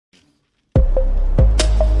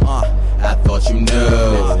thought you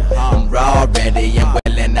knew. I'm raw, ready, and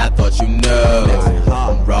willing, I thought you knew.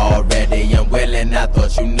 I'm raw, ready, and willing, I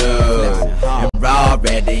thought you knew. I'm raw,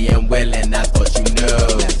 ready, and willing, I thought you knew.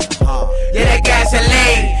 You're the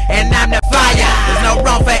gasoline, and I'm the fire. There's no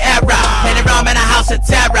room for error. Plenty room in a house of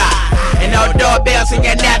terror. And no doorbell, so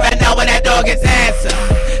you never know when that door gets answered.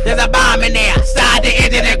 There's a bomb in there, start the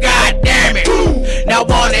engine and goddamn it. No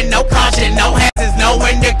warning, no caution, no hazards, no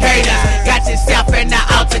indicators. Got yourself in an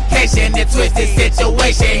altercation, a twisted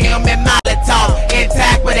situation. Human Molotov,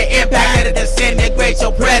 intact with the impact that'll disintegrate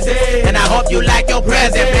your presence. And I hope you like your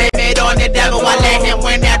present. Blame it on the devil, I let him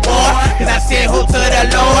win that war. Cause I send who to the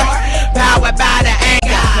Lord, powered by the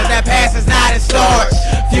anger. Cause that past is not in storage.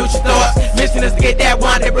 Future thoughts, mission is to get that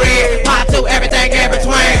wonder bread. Part two, everything in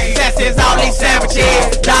between. Success is all these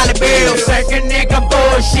sandwiches. Dollar bills, circling nigga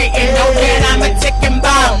bullshit. And know that I'm a ticking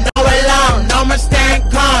bomb. No alarm, no mistake,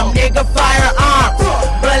 calm. Nigga firearms.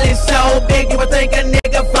 Bullet so big you would think a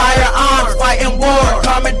nigga firearms. Fighting war,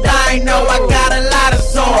 come and die. Know I got a lot of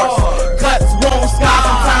swords. Cuts, wounds, scars.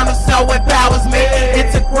 Sometimes it's so it powers me.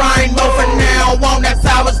 It's a grind mode for now. Won't that's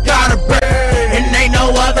how it's gotta be. And ain't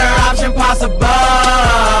no other option possible.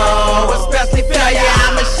 Especially failure,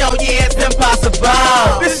 I'ma show you it's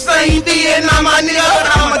impossible. This ain't Vietnam, my nigga,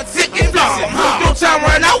 I'm a ticking bomb. Your time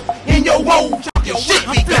run out, and your woe, your shit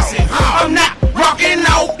be blessing. I'm not rocking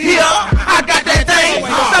out here, I got that thing.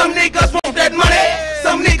 Some niggas want that money,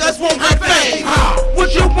 some niggas want that fame.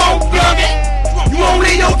 What you want, youngin'? You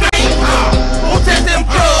only your game. Go test them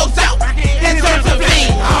drugs out, in terms of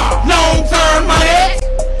fame. Long-term money,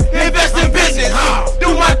 invest in business.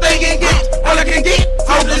 Do my thing and get all I can get.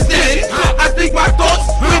 Hopeless this. I speak my thoughts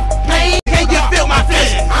with pain. Can you feel my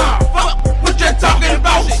feeling? Fuck what you're talking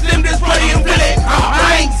about. Slim this bloody and feeling.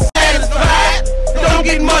 I ain't satisfied. Don't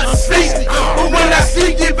get much sleep. But when I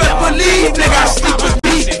sleep, you better believe, nigga, I sleep with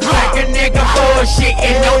me. Like a nigga bullshit.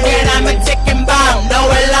 And know that I'm a ticking bomb. No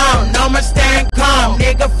alarm, no mistake, calm.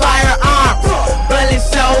 Nigga firearms. Bullet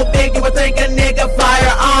so big you would think a nigga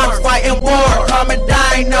firearms. Fighting war, come and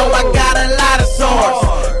die. Know I got a lot of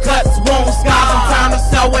swords. Cuts, wounds, scars. Sometimes it's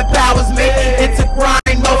so it powers me. It's a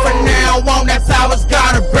grind mode for now. Won't that's how it's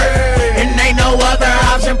gotta be. And ain't no other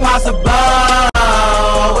option possible.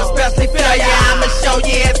 Especially failure, I'ma show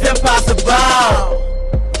you it's impossible.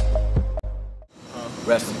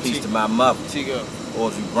 Rest in peace to my mother,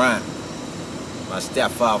 Audrey Brown, my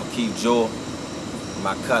stepfather Keith Jewell, and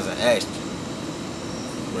my cousin Ashton.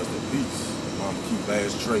 Rest in peace. Mama keep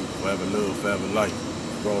ass straight. Forever love, forever life.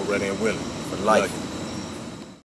 Grown, ready, and willing. For life.